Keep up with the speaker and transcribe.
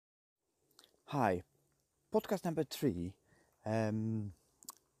Hi, podcast number 3. Um,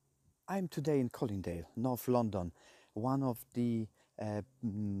 I'm today in Colindale, North London, one of the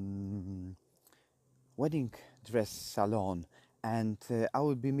wedding dress salon, and I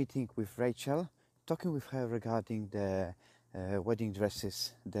will be meeting with Rachel, talking with her regarding the wedding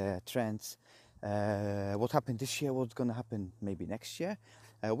dresses, the trends, what happened this year, what's gonna happen maybe next year.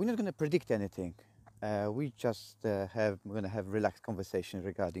 We're not gonna predict anything. We just we're gonna have relaxed conversation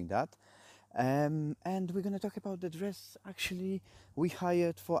regarding that. And we're going to talk about the dress actually we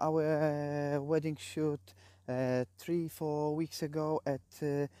hired for our wedding shoot 3-4 weeks ago at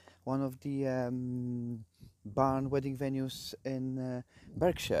one of the barn wedding venues in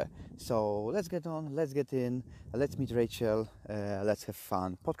Berkshire. So let's get on, let's get in, let's meet Rachel, let's have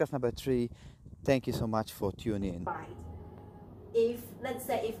fun. Podcast number 3. Thank you so much for tuning in. Right. If let's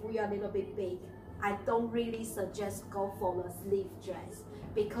say if we are a little bit big, I don't really suggest go for the sleeve dress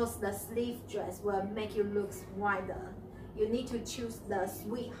because the sleeve dress will make you look wider. You need to choose the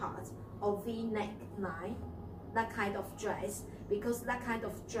sweetheart or V-neck line, that kind of dress, because that kind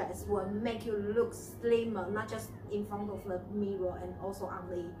of dress will make you look slimmer, not just in front of the mirror and also on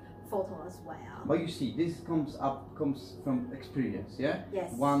the photo as well. But you see, this comes from experience, yeah?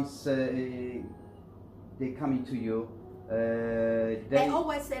 Yes. Once they coming to you, they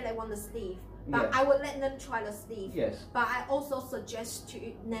always say they want the sleeve, but yeah. I will let them try the sleeve. Yes. But I also suggest to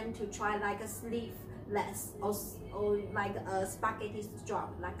them to try like a sleeveless or like a spaghetti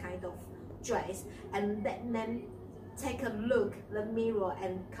strap, that kind of dress, and let them take a look the mirror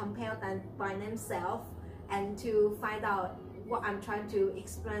and compare them by themselves, and to find out what I'm trying to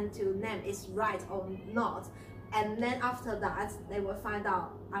explain to them is right or not. And then after that, they will find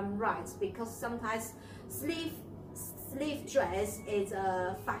out I'm right, because sometimes sleeve dress is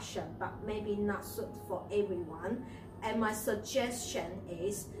a fashion, but maybe not suit for everyone. And my suggestion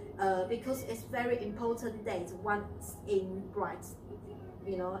is because it's very important date once in bright,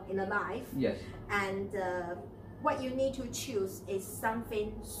 in a life. Yes. And what you need to choose is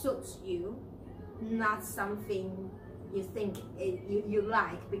something suits you, not something you think you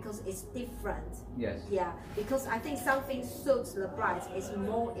like, because it's different. Yes. Yeah, because I think something suits the bride is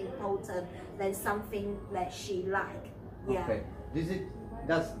more important than something that she like. Yeah. Okay.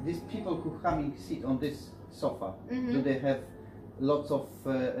 Does these people who coming sit on this sofa, do they have lots of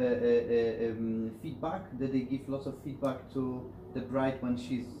feedback? Do they give lots of feedback to the bride when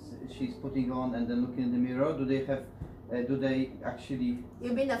she's putting on and then looking in the mirror? Do they have do they actually?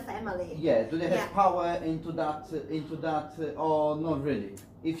 You mean the family? Yeah. Do they have power into that, or not really?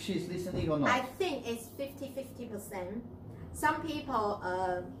 If she's listening or not? I think it's 50-50%. Some people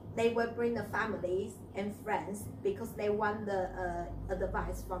they will bring the families and friends because they want the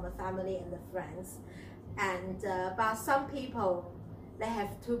advice from the family and the friends, and but some people they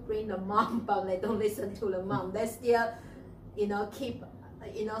have to bring the mom, but they don't listen to the mom. They still, keep.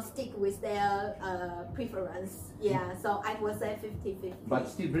 Stick with their preference. Yeah, so I would say 50-50. But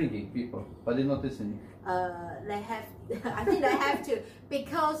still bringing people, but they're not listening. They have, I think they have to,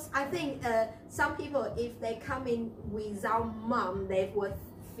 because I think some people, if they come in without mom, they would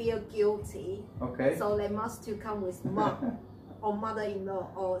feel guilty. Okay. So they must to come with mom or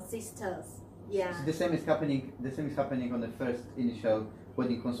mother-in-law or sisters. Yeah. So the same is happening. The same is happening on the first initial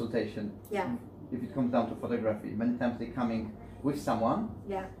wedding consultation. Yeah. If it comes down to photography, many times they're coming with someone,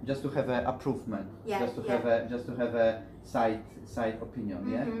 yeah, just to have a approvement, yeah, just to have a side opinion,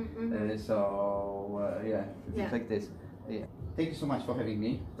 yeah. Things like this. Yeah. Thank you so much for having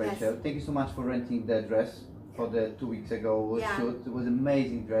me, Rachel. Yes. Thank you so much for renting the dress for the 2 weeks ago shoot. It was an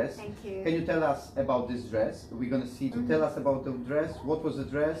amazing dress. Thank you. Can you tell us about this dress? We're gonna see. Tell us about the dress. What was the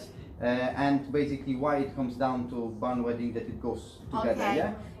dress? And basically why it comes down to barn wedding, that it goes together. Okay.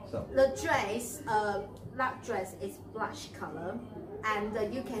 Yeah. So the dress, that dress is blush color,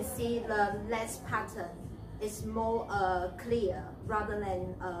 and you can see the lace pattern is more clear rather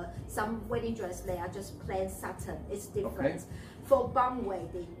than some wedding dress. They are just plain satin. It's different. Okay. For barn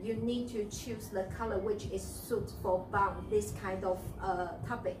wedding, you need to choose the color which is suit for barn, this kind of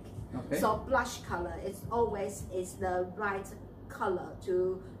topic. Okay. So blush color is always the right color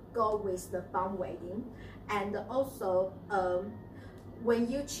to go with the barn wedding. And also when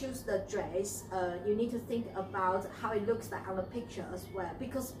you choose the dress, you need to think about how it looks like on the picture as well,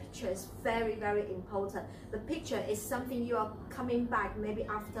 because picture is very, very important. The picture is something you are coming back maybe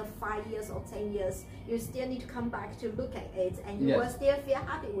after 5 years or 10 years. You still need to come back to look at it, and you will still feel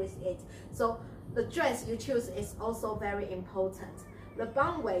happy with it. So the dress you choose is also very important. The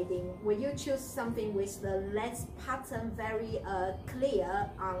barn wedding, when you choose something with the lace pattern very clear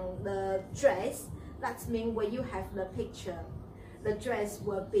on the dress, that means when you have the picture, the dress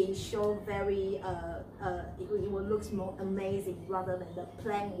will be show very it will look more amazing rather than the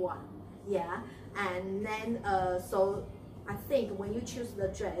plain one. Yeah, and then so I think when you choose the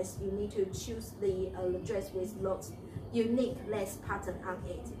dress, you need to choose the dress with lots unique lace pattern on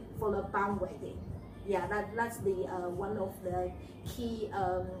it for the bun wedding. Yeah, that's the one of the key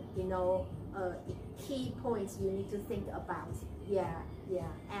key points you need to think about. Yeah,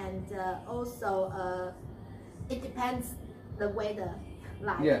 and also it depends the weather.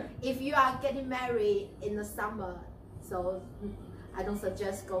 Like if you are getting married in the summer, so I don't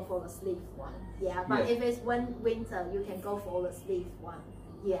suggest go for the sleeve one. Yeah, but if it's winter, you can go for the sleeve one.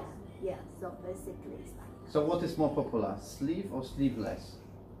 Yeah. So basically, it's like. So what is more popular, sleeve or sleeveless?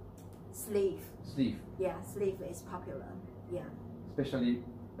 Sleeve. Sleeve. Yeah, sleeve is popular. Yeah. Especially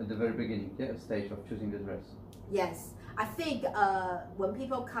at the very beginning, stage of choosing the dress. Yes, I think when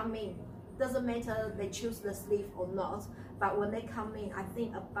people come in, doesn't matter they choose the sleeve or not, but when they come in, I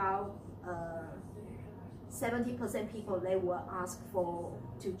think about 70% people, they will ask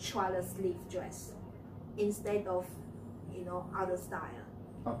to try the sleeve dress instead of other style.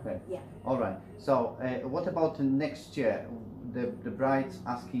 Okay. Yeah. All right. So what about next year? The brides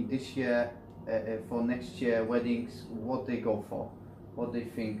asking this year for next year weddings, what they go for, what they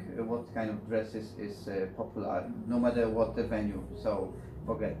think, what kind of dresses is popular, no matter what the venue. So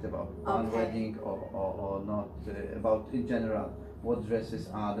forget about one wedding or not, about in general, what dresses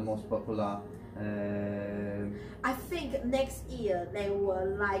are the most popular. I think next year they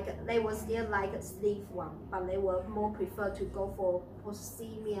will still like a sleeve one, but they will more prefer to go for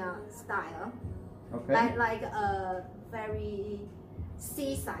Proximia style. Okay. Like a very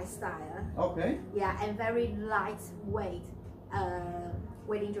seaside style. Okay. Yeah, and very lightweight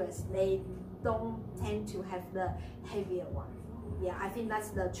wedding dress. They don't tend to have the heavier one. Yeah, I think that's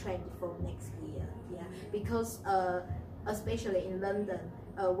the trend for next year. Yeah, because especially in London,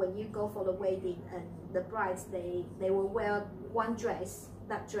 when you go for the wedding and the brides, they will wear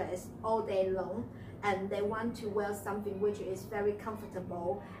that dress all day long, and they want to wear something which is very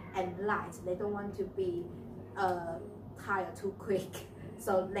comfortable and light. They don't want to be tired too quick.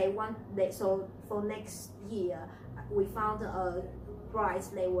 So so for next year, we found brides,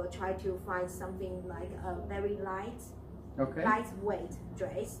 they will try to find something like a very lightweight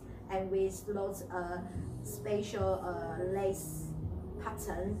dress, and with lots of special lace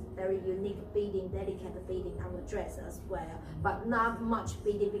pattern, very unique beading, delicate beading on the dress as well, but not much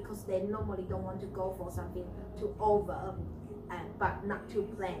beading because they normally don't want to go for something too over, but not too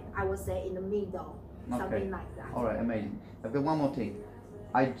plain. I would say in the middle, something like that. All right, amazing. I've got one more thing.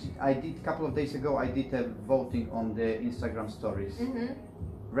 I did a couple of days ago. I did a voting on the Instagram stories.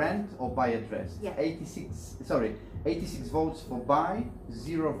 Rent or buy a dress. Yeah. 86 votes for buy,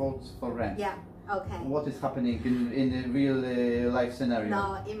 0 votes for rent. Yeah. Okay. What is happening in the real life scenario?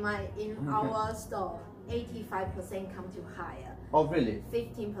 No, in our store, 85% come to hire. Oh, really?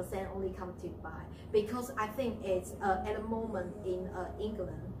 15% only come to buy, because I think it's at the moment in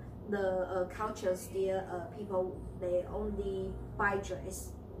England, the culture still people, they only buy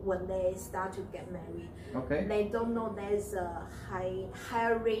dress when they start to get married. Okay. They don't know there's a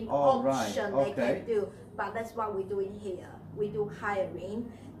hiring Right. option Okay. they can do, but that's what we're doing here. We do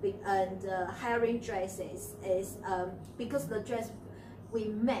hiring, and hiring dresses is because the dress we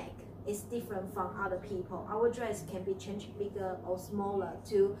make is different from other people. Our dress can be changed bigger or smaller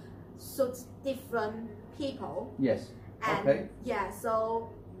to suit different people. Yes. And okay. Yeah,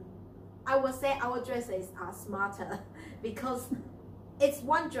 so I would say our dresses are smarter because it's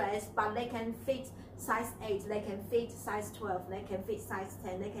one dress, but they can fit size 8, they can fit size 12, they can fit size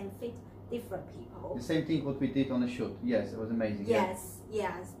 10, they can fit different people. The same thing what we did on the shoot. Yes, it was amazing. Yes,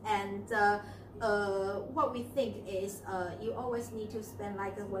 and what we think is you always need to spend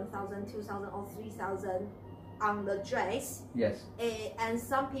like 1,000, 2,000 or 3,000 on the dress. Yes. And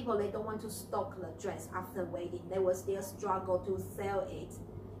some people, they don't want to stock the dress after wedding. They will still struggle to sell it.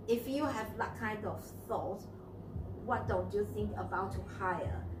 If you have that kind of thought, what don't you think about to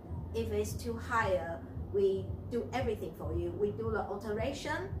hire? If it's to hire, we do everything for you. We do the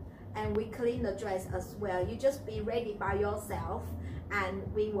alteration and we clean the dress as well. You just be ready by yourself and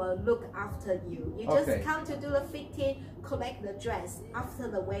we will look after you. You just come to do the fitting, collect the dress. After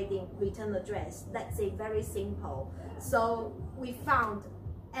the wedding, return the dress. That's it, very simple. So we found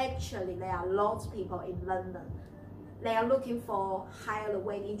actually there are lots of people in London. They are looking for hire the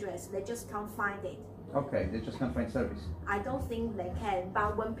wedding dress. They just can't find it. Okay, they just can't find service. I don't think they can,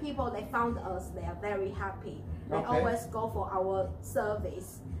 but when people, they found us, they are very happy. They always go for our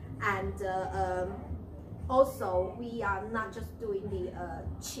service. And Also, we are not just doing the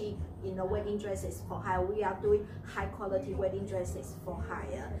cheap, wedding dresses for hire. We are doing high quality wedding dresses for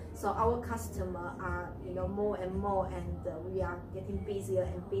hire. So our customer are, more and more, and we are getting busier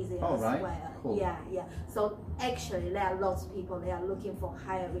and busier as well. Cool. Yeah. So actually, there are lots of people they are looking for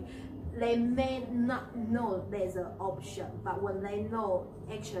hiring. They may not know there's an option, but when they know,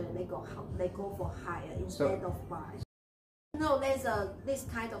 actually they go for hire instead of buy. There's this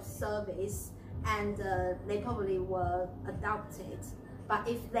kind of service, and they probably will adopt it. But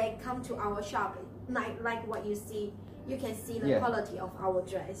if they come to our shop, like what you see, you can see the quality of our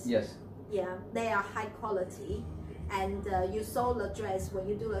dress. Yes. Yeah, they are high quality, and you saw the dress when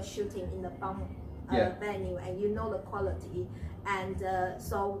you do the shooting in the venue, and you know the quality. And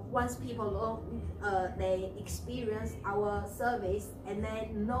so once people know, they experience our service, and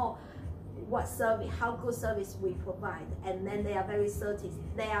they know how good service we provide, and then they are very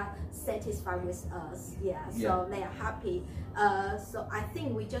satisfied with us. So they are happy. So I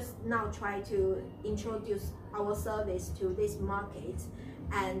think we just now try to introduce our service to this market,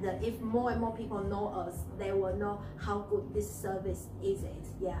 and if more and more people know us, they will know how good this service is.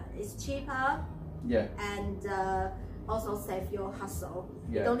 It's cheaper. And also save your hustle.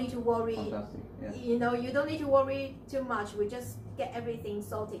 You don't need to worry. Fantastic. You don't need to worry too much. We just get everything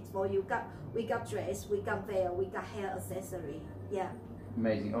sorted for you. We got dress, we got veil, we got hair accessory.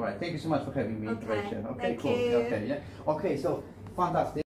 Amazing. All right. Thank you so much for having me, Rachel. Okay, Thank cool. you. Okay, so fantastic.